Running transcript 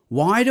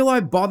Why do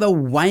I bother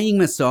weighing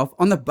myself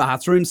on the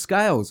bathroom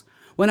scales?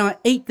 When I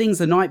eat things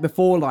the night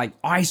before like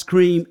ice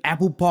cream,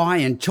 apple pie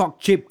and choc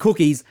chip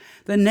cookies,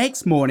 the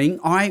next morning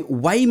I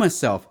weigh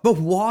myself. But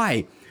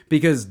why?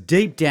 Because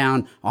deep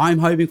down I'm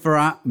hoping for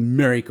a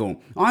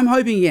miracle. I'm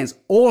hoping against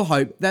all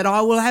hope that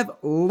I will have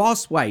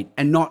lost weight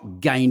and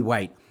not gained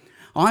weight.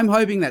 I'm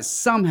hoping that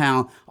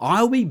somehow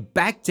I'll be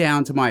back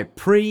down to my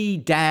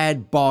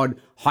pre-dad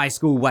bod high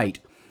school weight.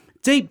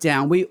 Deep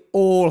down we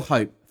all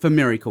hope for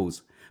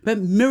miracles. But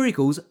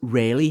miracles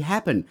rarely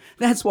happen.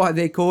 That's why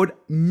they're called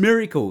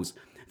miracles.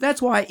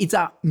 That's why it's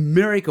a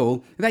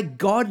miracle that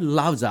God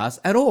loves us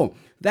at all.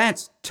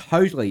 That's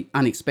totally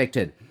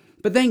unexpected.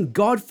 But then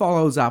God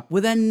follows up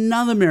with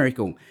another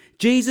miracle.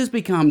 Jesus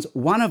becomes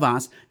one of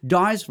us,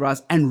 dies for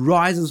us, and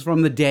rises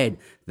from the dead.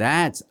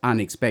 That's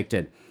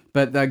unexpected.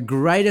 But the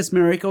greatest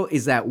miracle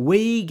is that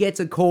we get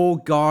to call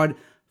God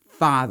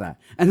Father.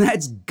 And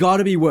that's got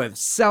to be worth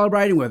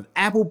celebrating with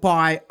apple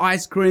pie,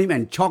 ice cream,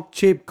 and choc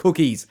chip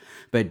cookies.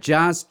 But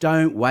just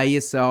don't weigh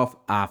yourself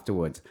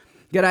afterwards.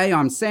 G'day,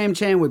 I'm Sam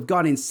Chan with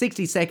God in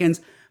 60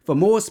 Seconds. For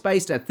more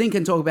space to think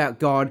and talk about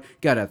God,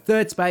 go to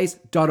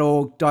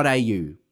thirdspace.org.au.